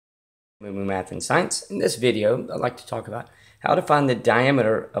Math and Science. In this video, I'd like to talk about how to find the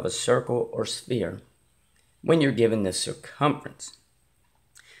diameter of a circle or sphere when you're given the circumference.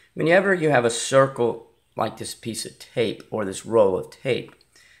 Whenever you have a circle like this piece of tape or this roll of tape,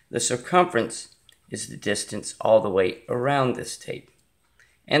 the circumference is the distance all the way around this tape,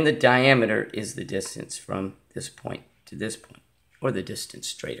 and the diameter is the distance from this point to this point, or the distance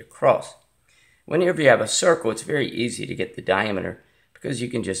straight across. Whenever you have a circle, it's very easy to get the diameter because you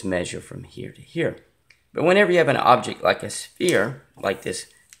can just measure from here to here. But whenever you have an object like a sphere, like this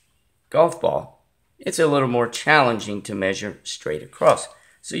golf ball, it's a little more challenging to measure straight across.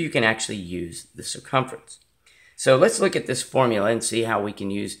 So you can actually use the circumference. So let's look at this formula and see how we can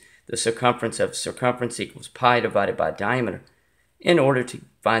use the circumference of circumference equals pi divided by diameter in order to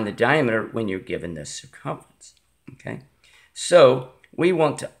find the diameter when you're given the circumference. Okay? So we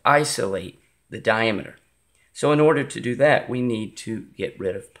want to isolate the diameter. So in order to do that, we need to get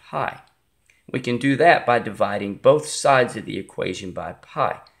rid of pi. We can do that by dividing both sides of the equation by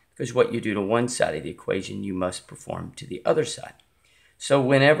pi, because what you do to one side of the equation, you must perform to the other side. So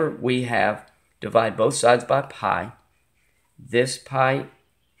whenever we divide both sides by pi, this pi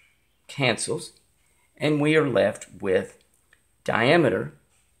cancels, and we are left with diameter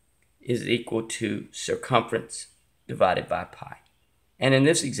is equal to circumference divided by pi. And in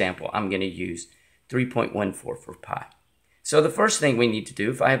this example, I'm going to use 3.14 for pi. So the first thing we need to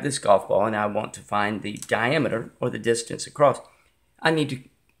do, if I have this golf ball and I want to find the diameter or the distance across, I need to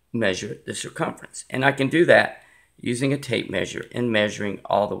measure the circumference. And I can do that using a tape measure and measuring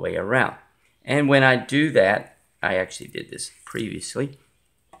all the way around. And when I do that, I actually did this previously,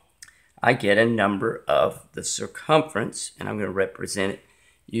 I get a number of the circumference, and I'm going to represent it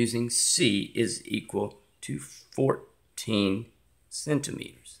using C is equal to 14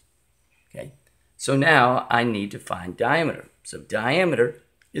 centimeters. Okay. So now I need to find diameter. So diameter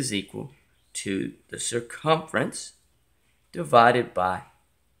is equal to the circumference divided by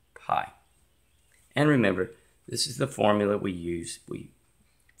pi. And remember, this is the formula we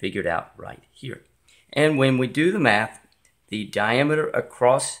figured out right here. And when we do the math, the diameter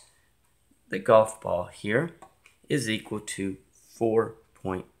across the golf ball here is equal to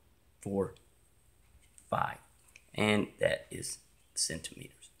 4.45. And that is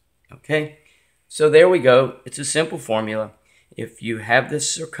centimeters. Okay? So there we go. It's a simple formula. If you have this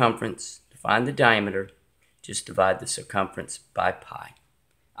circumference to find the diameter, just divide the circumference by pi.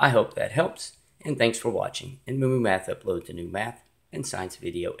 I hope that helps, and thanks for watching. And Moo Math uploads a new math and science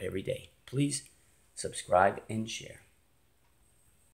video every day. Please subscribe and share.